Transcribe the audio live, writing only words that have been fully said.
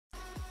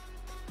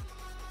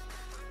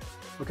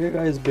Okay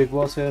guys,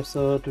 Bigboss here.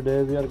 So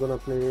today we are gonna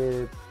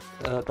play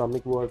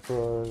Atomic War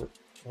for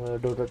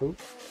Dota 2.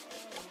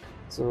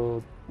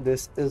 So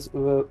this is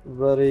a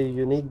very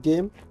unique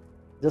game.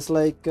 Just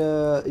like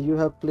you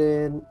have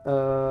played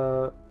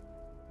Dota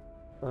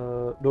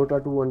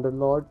 2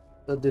 Underlord,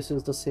 this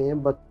is the same,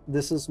 but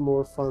this is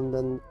more fun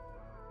than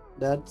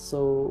that.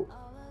 So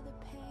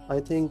I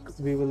think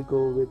we will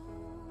go with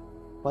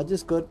Fudge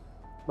is good,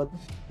 but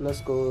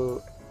let's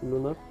go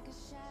Lunar.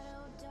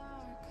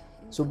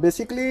 So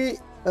basically,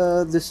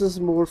 this is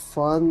more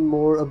fun,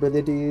 more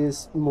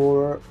abilities,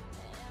 more.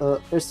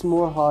 It's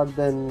more hard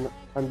than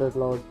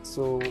Underlord.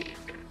 So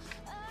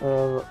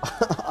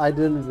I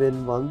didn't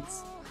win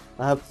once.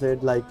 I have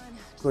played like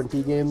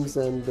 20 games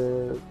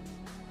and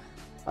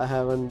I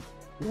haven't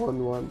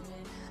won one.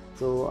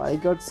 So I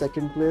got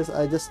second place.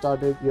 I just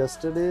started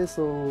yesterday,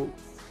 so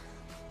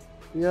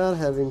we are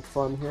having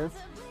fun here.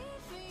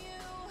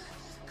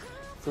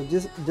 So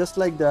just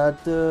like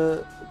that,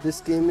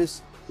 this game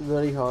is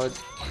very hard.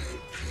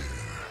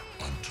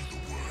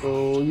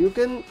 So you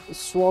can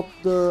swap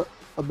the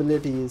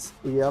abilities.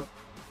 Yep,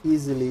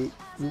 easily.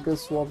 You can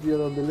swap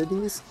your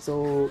abilities.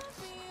 So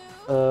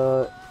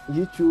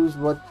you choose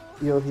what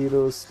your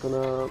hero's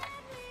gonna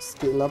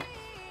scale up.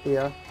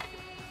 Yeah,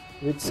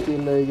 which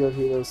skill your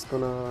hero's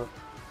gonna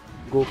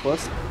go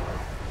first.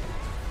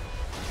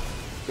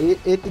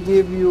 It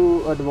gave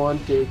you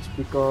advantage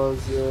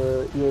because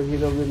your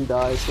hero will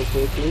die so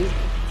quickly.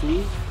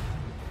 See?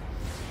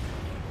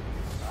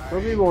 So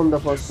we won the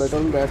first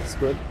battle, that's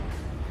good.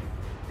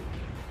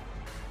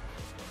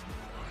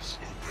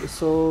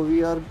 So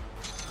we are...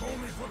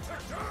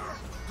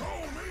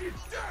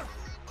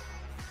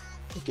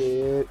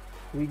 Okay,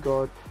 we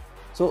got...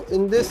 So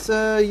in this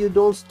you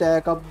don't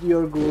stack up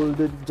your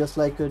gold just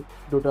like a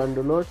Dota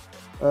Underlord.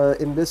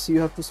 In this you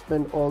have to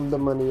spend all the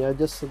money. I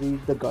just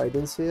read the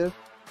guidance here.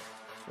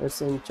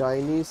 It's in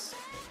Chinese.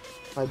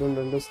 I don't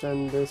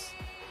understand this,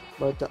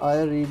 but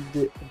I read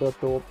the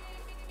top.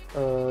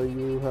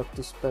 You have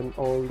to spend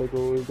all the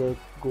gold. The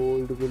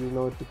gold will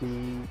not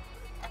be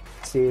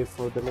safe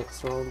for the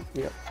next round.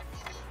 Yeah.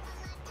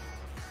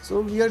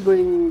 So we are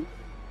going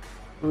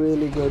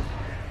really good.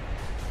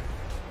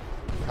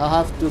 I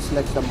have to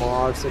select the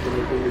Mars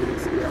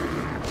abilities. Yeah.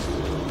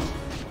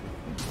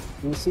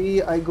 You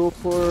see, I go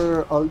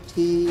for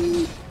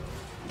ulti,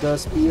 the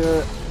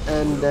spear,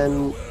 and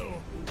then.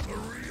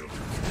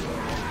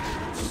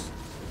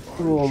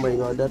 Oh my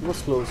god, that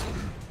was close.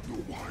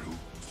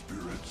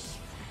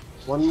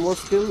 One more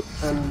skill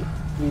and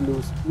we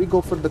lose. We go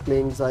for the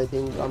Klings. I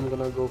think I'm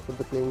gonna go for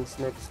the Klings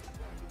next.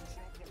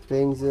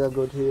 Klings is a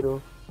good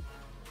hero.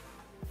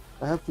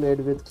 I have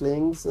played with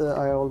Klings.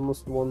 I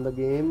almost won the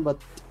game,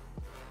 but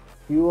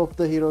few of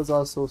the heroes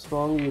are so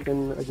strong you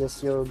can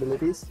adjust your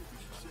abilities.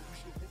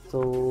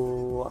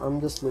 So I'm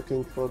just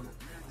looking for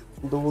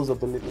those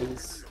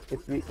abilities.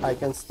 If I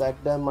can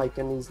stack them, I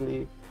can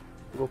easily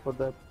go for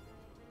that.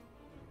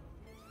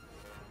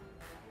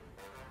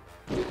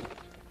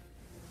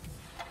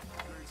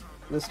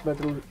 This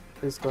battle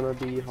is gonna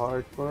be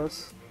hard for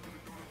us.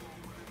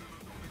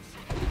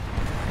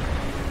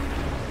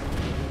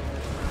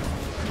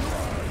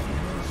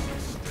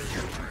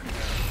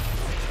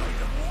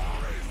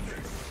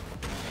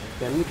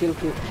 Can we kill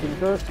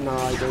Tinker? No,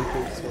 I don't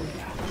think so.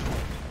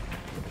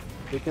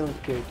 We can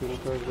kill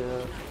Tinker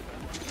there.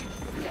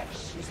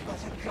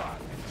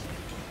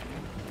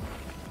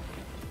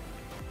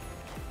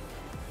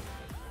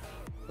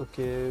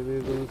 Okay, we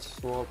will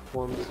swap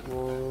once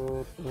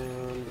more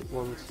and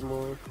once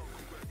more.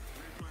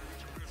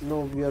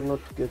 No, we are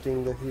not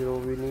getting the hero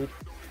we need.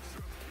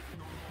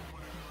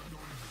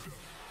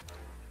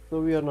 So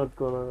we are not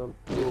gonna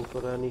go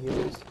for any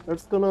heroes.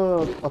 It's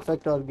gonna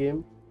affect our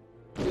game,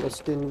 but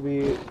still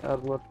we are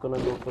not gonna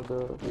go for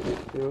the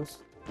heroes.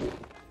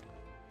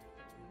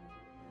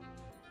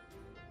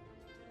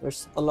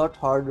 It's a lot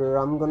harder.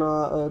 I'm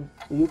gonna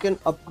you can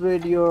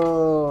upgrade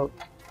your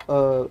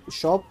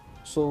shop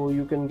so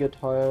you can get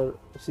higher.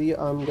 See,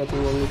 I'm getting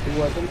only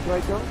 2 items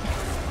right now,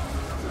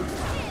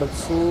 but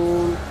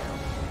soon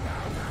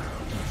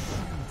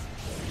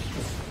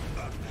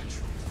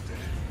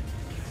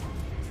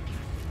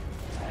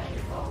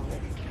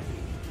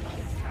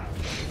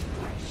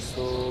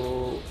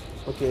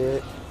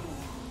okay,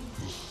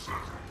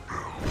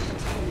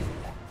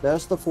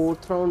 that's the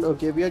 4th round.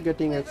 Okay, we are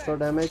getting extra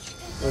damage.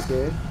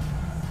 Okay,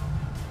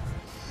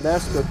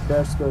 that's good,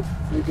 that's good.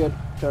 We get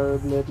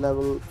Terrorblade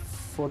level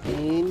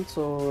 14,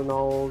 so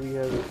now we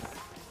have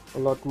a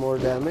lot more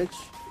damage.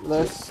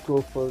 Let's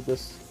go for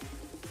this.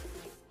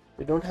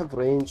 We don't have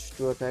range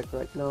to attack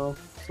right now,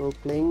 so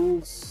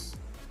Klings,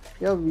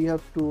 yeah, we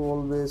have to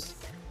always.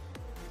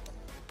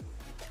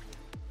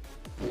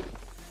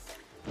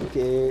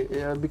 Okay,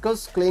 yeah,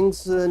 because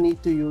Klings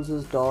need to use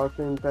his Dark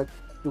Impact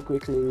to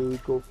quickly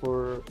go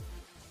for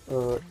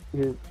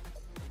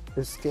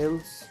his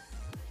skills.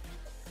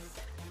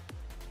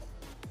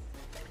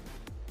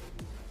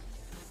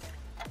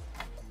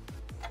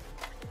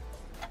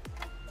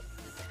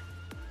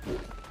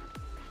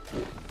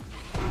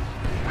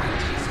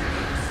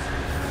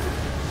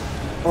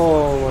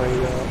 Oh my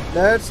god.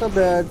 That's a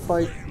bad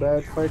fight.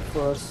 Bad fight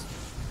for us.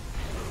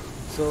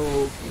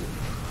 So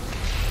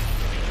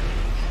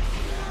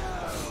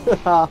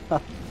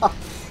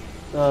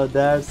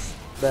that's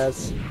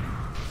that's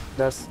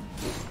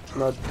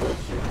not good.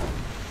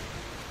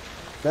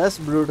 That's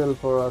brutal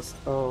for us.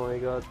 Oh my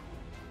god.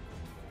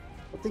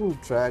 I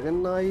think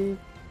Dragon Knight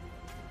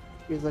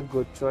is a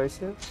good choice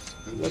here.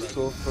 Let's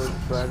go for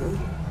Dragon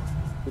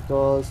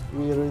because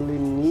we really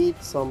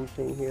need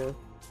something here.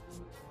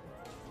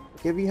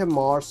 Okay, we have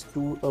Mars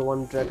 2,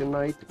 1 Dragon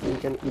Knight. We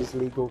can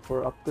easily go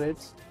for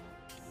upgrades.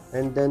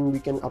 And then we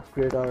can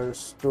upgrade our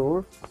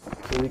store.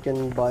 So we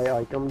can buy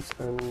items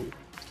and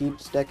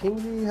keep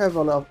stacking. We have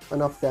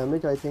enough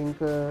damage. I think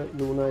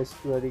Luna is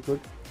very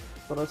good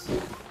for us.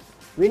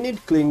 We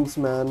need clings,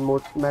 man.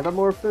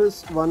 Metamorph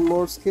is one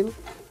more skill.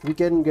 We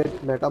can get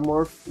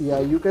metamorph. Yeah,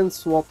 you can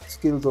swap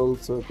skills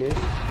also. Okay,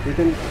 you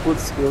can put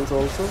skills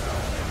also.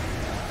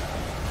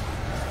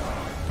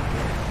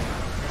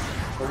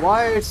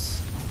 Why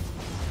it's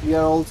we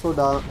are also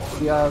down.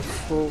 We are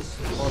so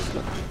fast.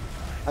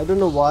 I don't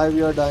know why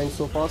we are dying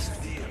so fast.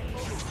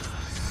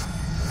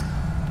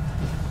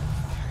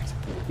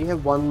 We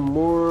have one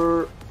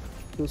more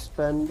to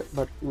spend,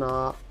 but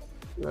nah,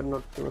 we are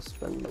not gonna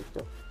spend like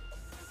that.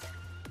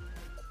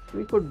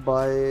 We could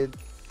buy.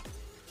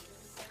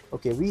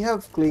 Okay, we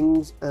have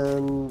clings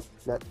and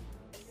that.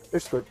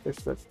 It's good.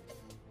 It's good.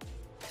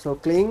 So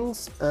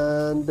clings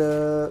and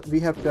we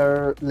have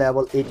their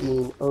level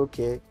 18.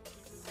 Okay.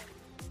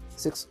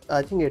 6.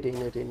 I think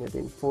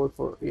 18.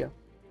 4. Yeah.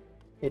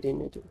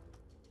 18.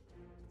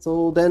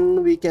 So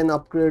then we can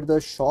upgrade the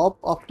shop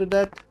after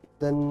that.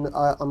 Then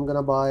I'm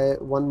gonna buy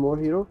one more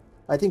hero.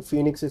 I think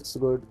Phoenix is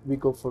good. We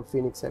go for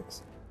Phoenix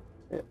X.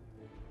 Yeah.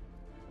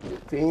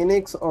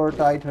 Phoenix or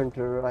Tide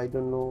Hunter, I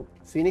don't know.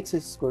 Phoenix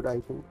is good, I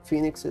think.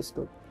 Phoenix is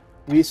good.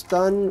 We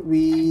stun,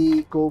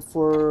 we go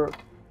for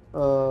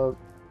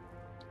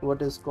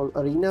what is called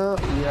Arena.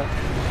 Yeah.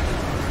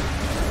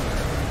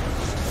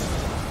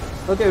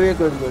 Okay, we're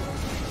good. Good.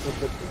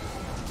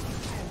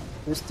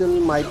 We still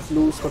might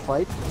lose the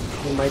fight.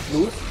 We might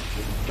lose.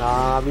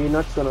 Nah, we're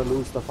not gonna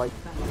lose the fight.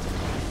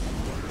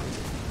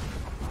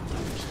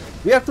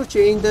 We have to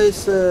change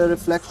this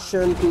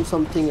reflection to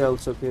something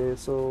else. Okay,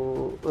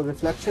 so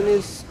reflection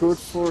is good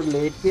for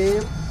late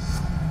game,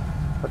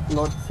 but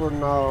not for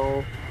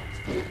now.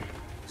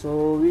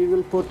 So we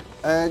will put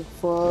egg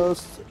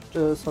first,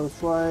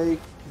 sunstrike,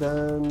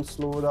 then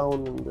slow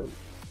down, and then.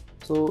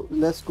 So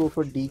let's go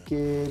for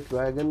DK,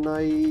 Dragon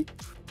Knight,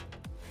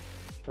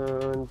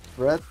 and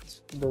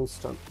breath, then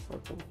stun.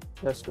 Okay,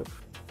 that's good.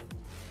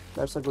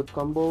 That's a good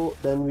combo.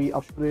 Then we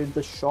upgrade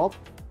the shop.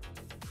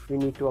 We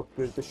need to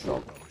upgrade the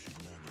shop.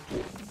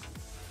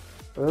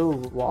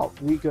 Oh wow,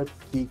 we got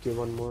DK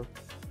one more.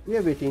 We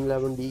have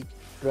 1811 D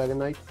Dragon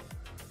Knight,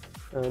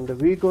 and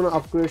we're gonna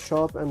upgrade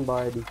shop and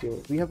buy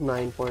DK. We have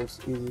 9 points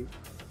easy.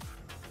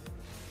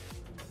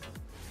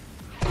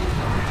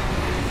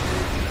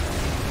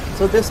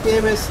 So this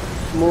game is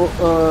more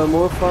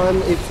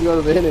fun if you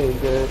are winning.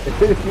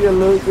 If you are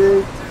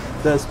losing,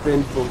 that's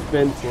painful.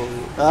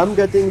 I'm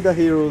getting the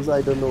heroes.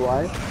 I don't know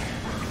why.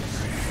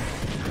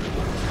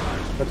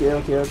 Okay.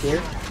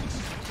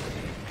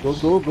 Go.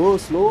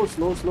 Slow.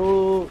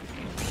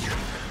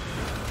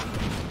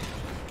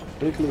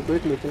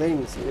 Quickly.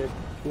 Claims. Yeah.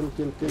 Kill.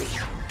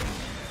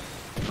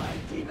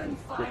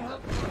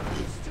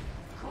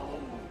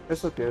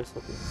 It's okay.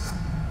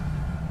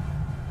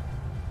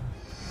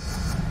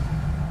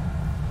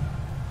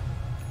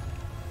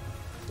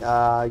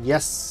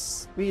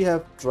 Yes, we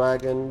have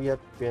Dragon, we have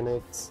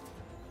Phoenix,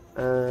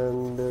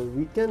 and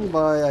we can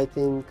buy, I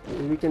think,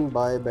 we can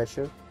buy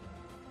Basher.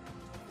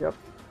 Yep,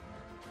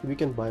 we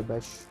can buy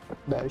Bash.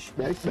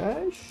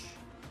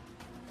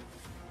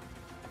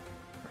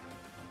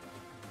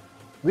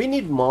 We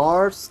need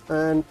Mars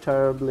and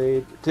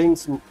Terrorblade.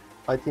 Clings,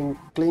 I think,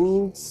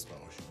 Clings,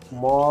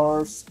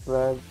 Mars,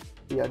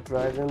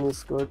 Dragon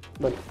is good,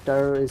 but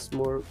Terror is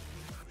more.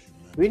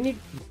 We need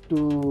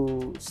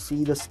to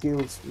see the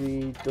skills.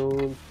 We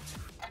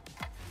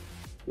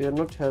are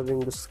not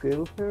having the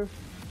skill here.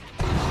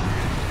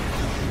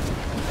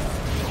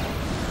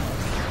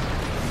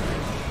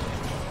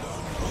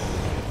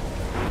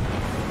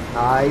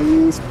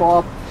 Nice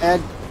pop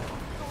egg.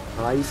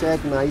 Nice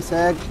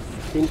egg.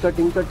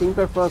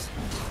 Tinker first.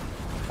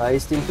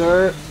 Nice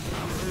Tinker.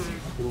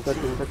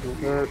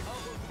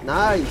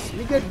 Nice.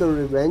 We get the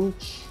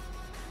revenge.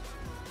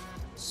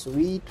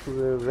 Sweet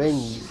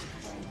revenge.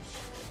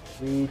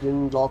 We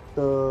didn't lock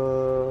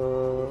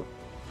the.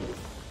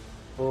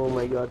 Oh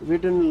my god, we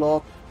didn't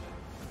lock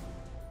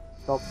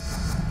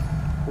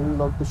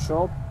the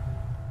shop,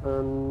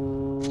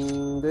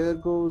 and there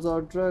goes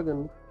our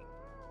dragon.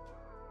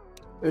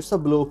 It's a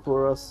blow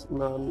for us,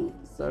 man.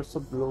 That's a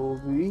blow.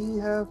 We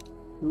have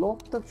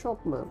locked the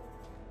shop, man.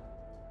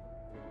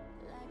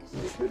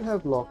 We should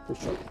have locked the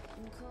shop.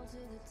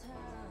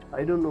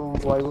 I don't know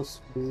why I was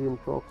busy in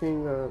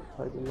talking.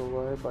 I don't know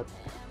why, but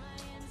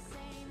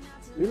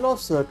we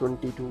lost a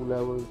 22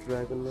 level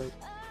dragon, right?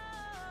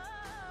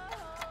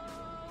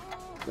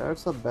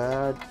 That's a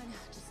bad.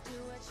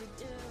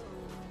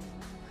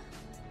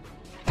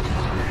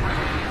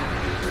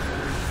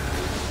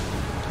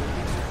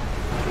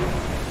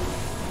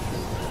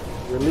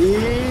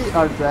 Really,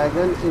 our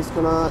dragon is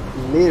gonna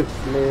live.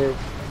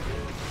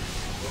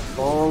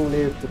 Long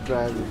live the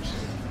dragon.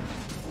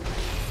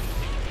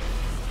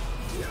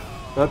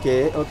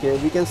 Okay,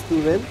 we can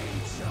still win.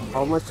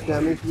 How much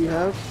damage we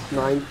have?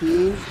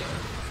 19.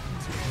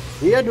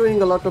 We are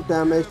doing a lot of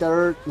damage.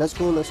 Let's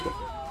go. That's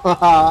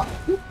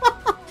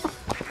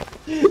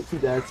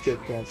good.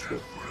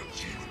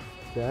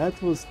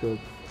 That was good.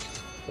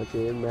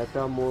 Okay,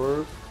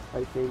 metamorph.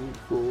 I think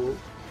go.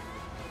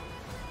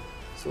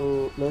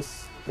 So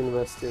let's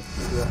invest it.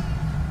 Yeah,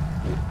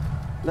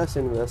 let's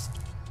invest.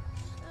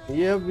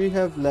 Yeah, we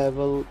have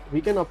level.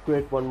 We can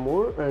upgrade one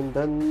more, and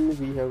then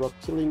we have a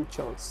killing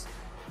chance.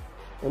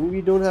 And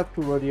we don't have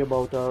to worry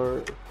about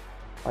our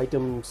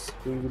items.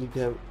 We will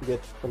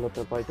get a lot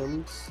of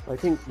items. I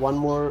think one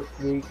more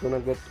we're gonna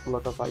get a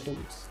lot of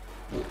items.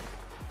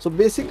 So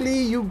basically,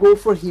 you go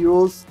for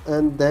heroes,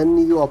 and then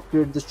you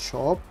upgrade the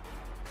shop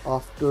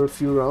after a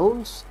few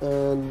rounds,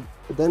 and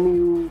then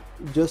you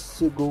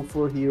just go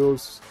for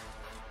heroes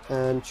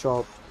and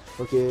shop.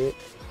 Okay,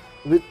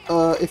 with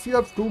if you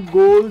have 2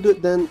 gold,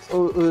 then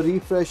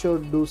refresh or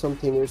do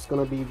something. It's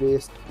gonna be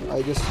waste.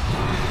 I just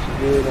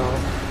do it now.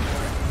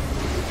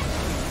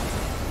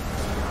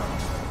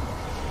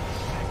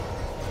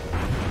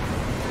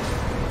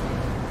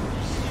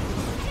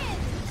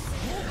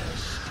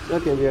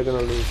 Okay, we are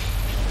gonna lose.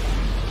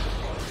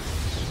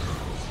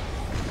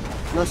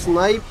 The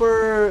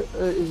sniper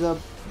is a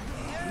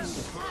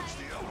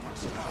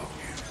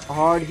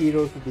hard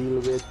hero to deal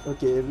with.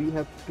 Okay, we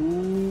have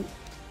 2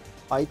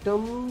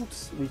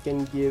 items. We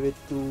can give it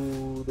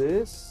to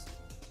this.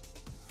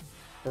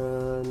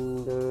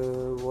 And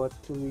what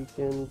we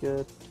can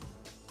get?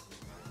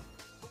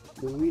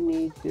 Do we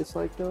need this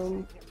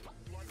item?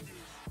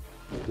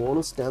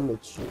 Bonus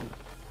damage.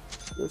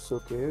 That's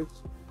okay.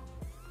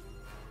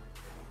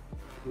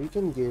 We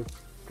can give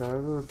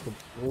Trevor the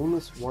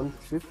bonus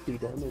 150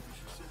 damage.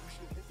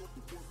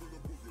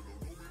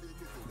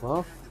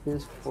 Buff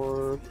is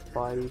for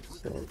 5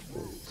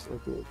 seconds.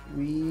 Okay,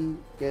 we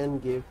can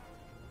give.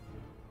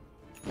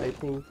 I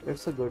think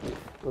it's a good.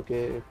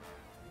 Okay,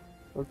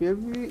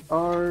 we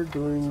are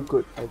doing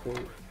good. I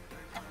think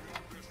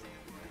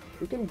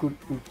we can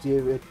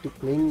give it to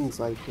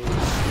Klings. I think.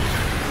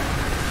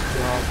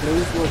 Yeah,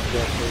 Klings was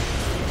better.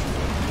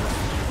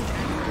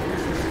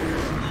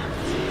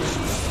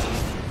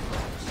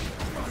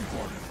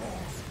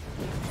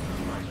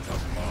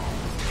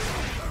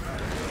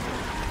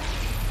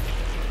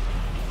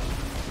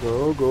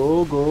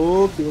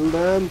 Go, kill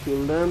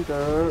them,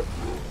 Ter.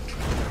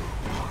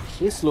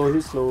 He's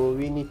slow,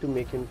 we need to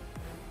make him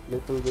a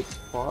little bit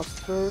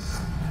faster.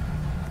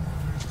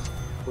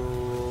 So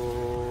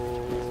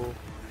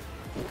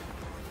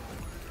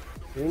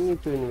we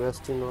need to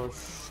invest in our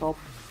shop.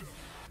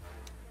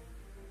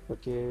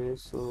 Okay,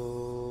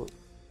 so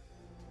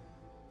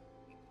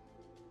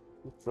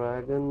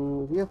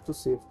dragon, we have to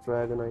save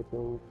dragon. I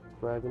think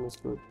dragon is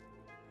good.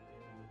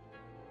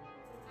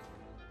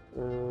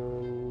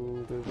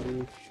 And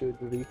we should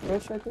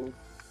refresh, I think.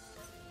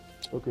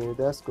 Okay,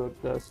 that's good.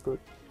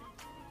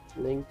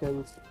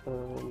 Lincoln's.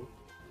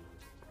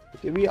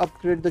 Okay, we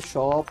upgrade the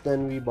shop,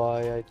 then we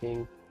buy. I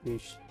think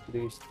these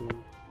 2.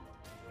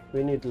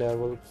 We need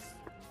levels,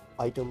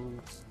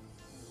 items.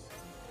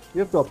 We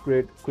have to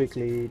upgrade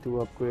quickly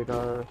to upgrade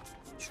our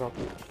shop.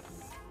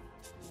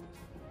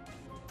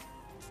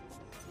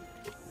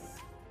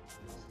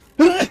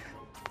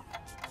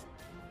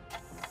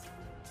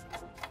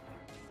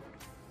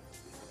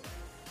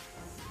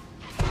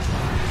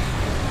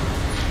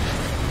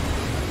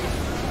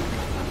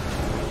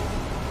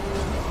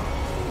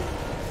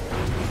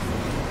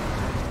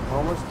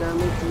 How much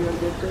damage we are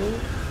getting?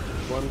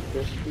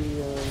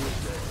 150, and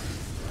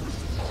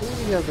I think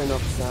we have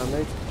enough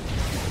damage.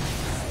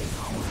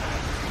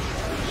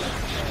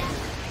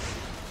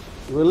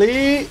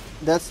 Really?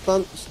 That's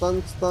stun.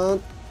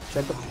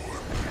 Check up.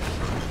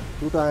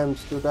 2 times.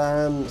 We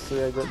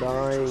are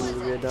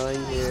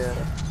dying here.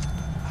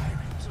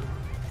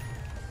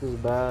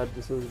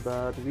 This is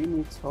bad. We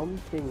need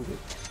something.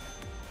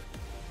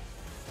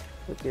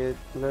 Okay,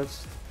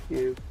 let's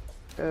give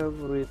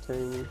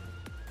everything.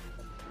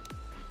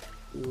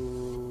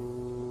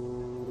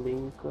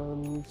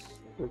 Lincolns.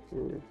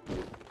 Okay,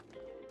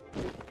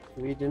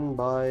 we didn't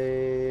buy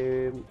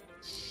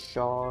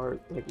shard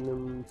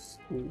magnums.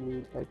 We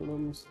need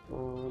magnums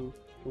on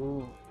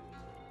whom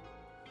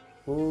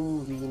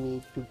we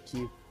need to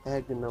give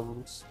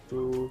magnums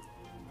to.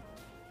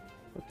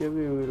 Okay,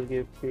 we will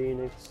give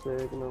Phoenix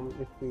magnum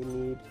if we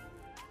need.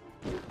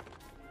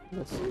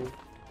 Let's see,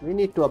 we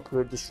need to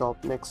upgrade the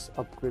shop. Next,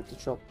 upgrade the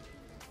shop.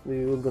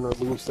 We were gonna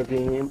lose the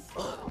game.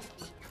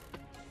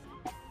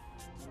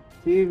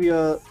 See, we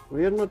are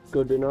not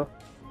good enough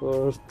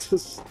for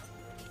this.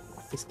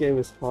 This game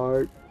is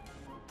hard,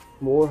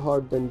 more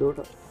hard than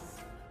Dota.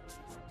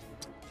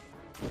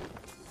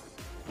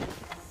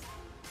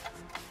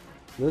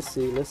 Let's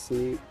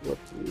see what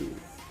we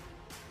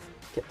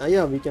can.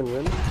 Yeah, we can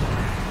win.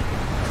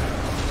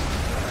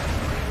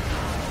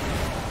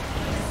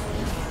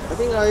 I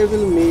think I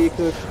will make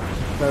a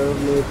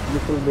pyramid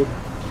little bit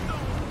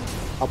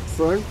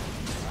upfront.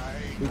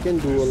 We can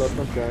do a lot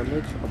of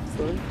damage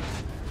upfront.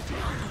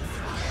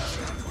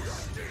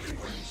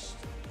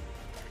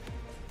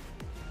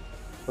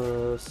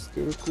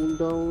 Skill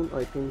cooldown,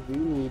 I think we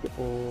need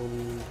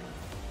on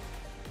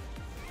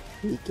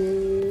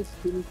DK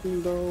skill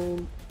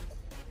cooldown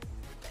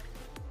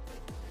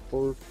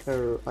or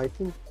terror. I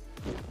think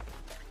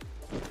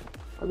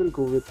I will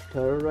go with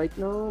terror right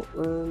now,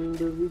 and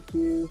we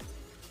give.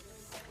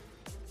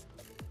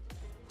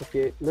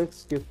 Okay,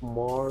 let's give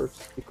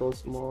Mars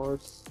because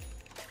Mars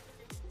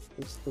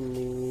is the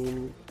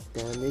main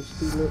damage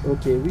dealer.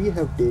 Okay, we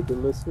have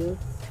Daedalus here,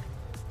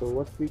 so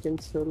what we can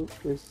sell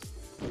is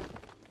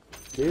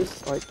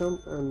this item,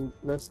 and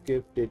let's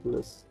give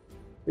Daedalus.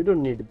 We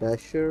don't need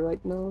Basher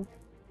right now,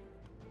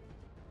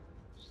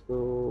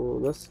 so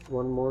let's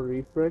one more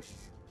refresh.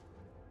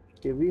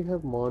 Okay, we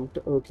have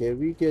Monta. Okay,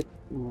 we get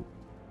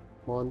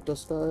Monta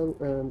style,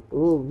 and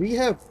oh, we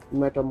have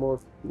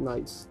Metamorph.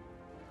 Nice.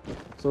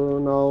 So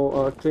now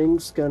our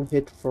Klings can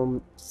hit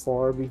from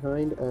far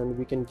behind, and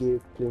we can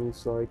give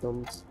Klings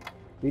items.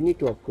 We need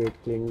to upgrade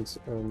Klings,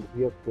 and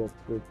we have to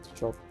upgrade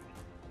Chop.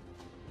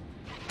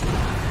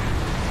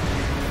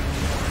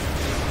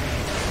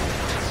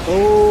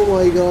 Oh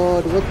my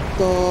god, what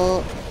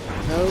the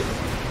hell?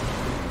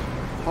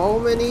 How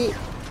many?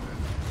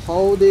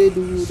 How they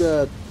do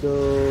that?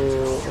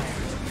 The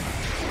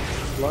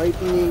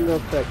lightning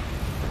effect.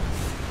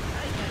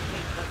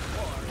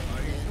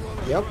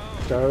 Yep,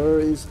 terror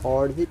is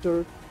hard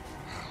hitter.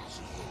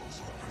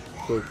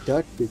 So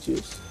that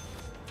bitches.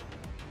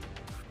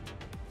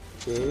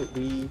 Okay,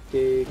 we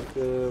take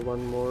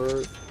one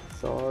more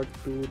shot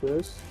to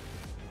this.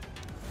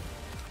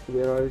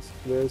 Where's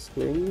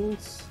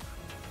Klings?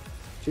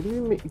 Should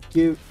we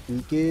give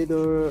DK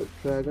the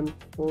dragon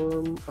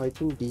form? I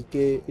think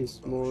DK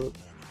is more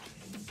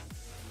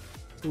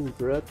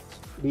breath.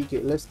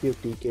 DK, let's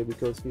give DK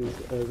because he's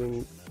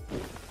having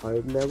high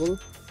level.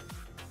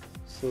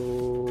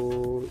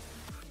 So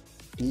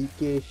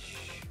DK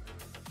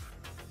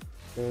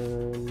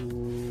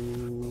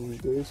and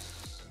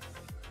this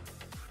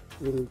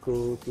will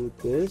go to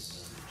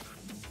this.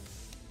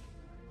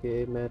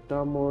 Okay,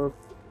 Metamorph.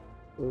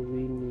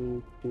 We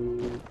need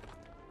to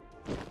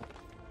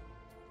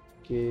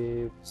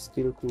give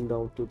skill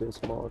cooldown to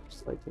this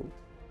Mars. I think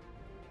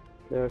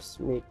let's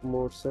make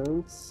more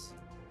sense.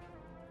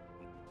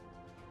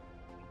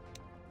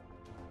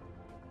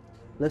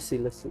 Let's see.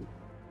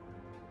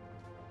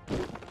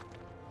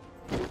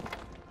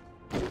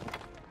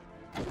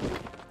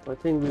 I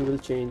think we will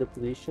change the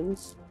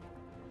positions.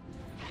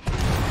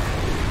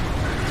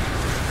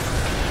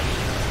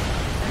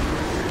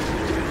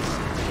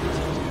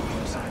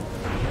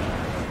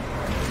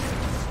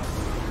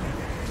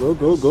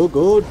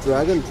 Go,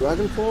 dragon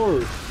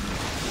force.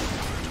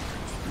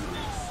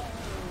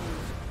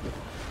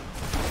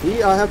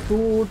 See, I have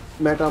two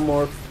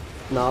Metamorph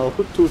now,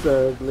 two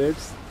Terror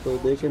Blades, so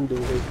they can do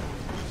it.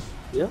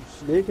 Yeah,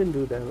 they can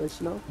do damage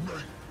now.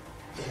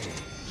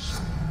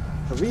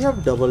 We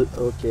have double.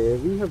 Okay,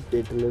 we have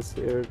Daedalus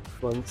here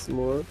once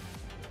more.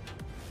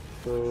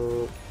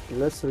 So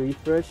let's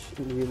refresh.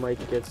 We might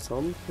get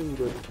something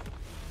good.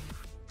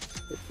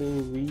 I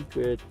think we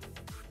get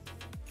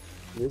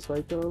this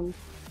item.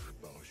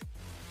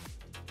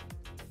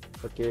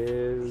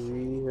 Okay,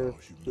 we have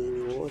to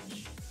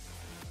watch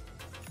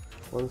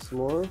once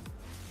more.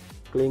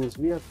 Klings,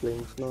 we have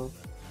Klings now.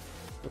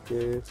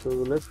 Okay, so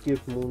let's give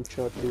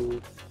Moonshot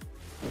to.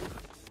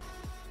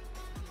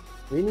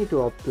 We need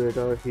to upgrade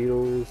our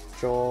heroes,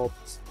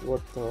 chops.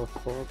 What the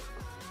fuck?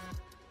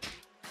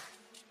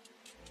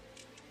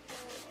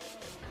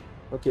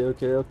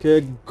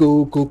 Okay.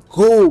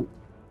 Go!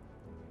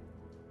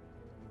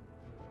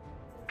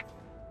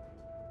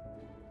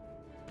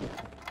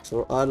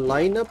 So our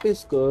lineup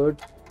is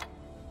good.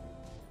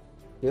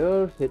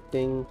 You're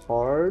hitting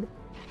hard.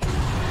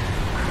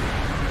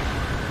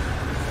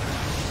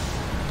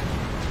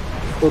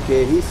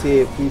 Okay, he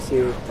saved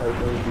I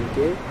don't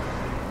DK.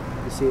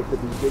 He saved the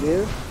DK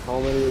there. How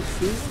many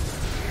HP?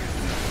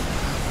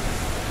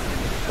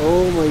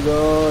 Oh my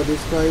god,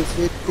 this guy is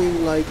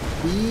hitting like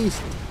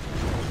beast.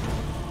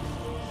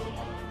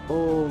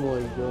 Oh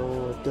my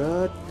god,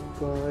 that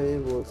guy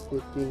was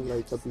hitting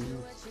like a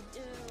beast.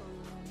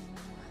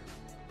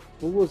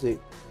 Who was it?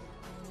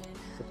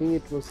 I think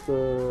it was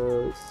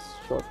the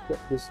shotgun,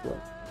 this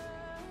one.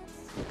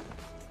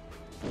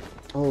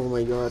 Oh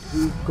my god,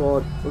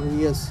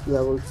 he has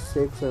level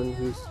 6 and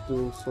he's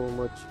doing so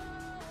much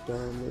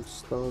damage,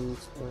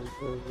 stuns and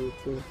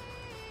everything.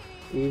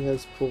 He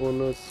has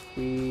bonus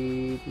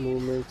speed,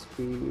 movement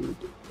speed.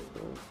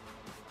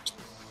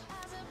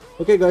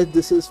 Okay guys,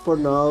 this is for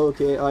now.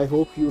 Okay, I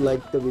hope you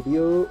liked the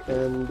video,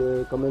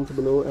 and comment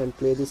below and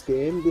play this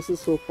game. This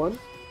is so fun.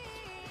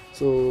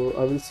 So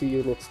I will see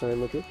you next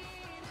time. Okay.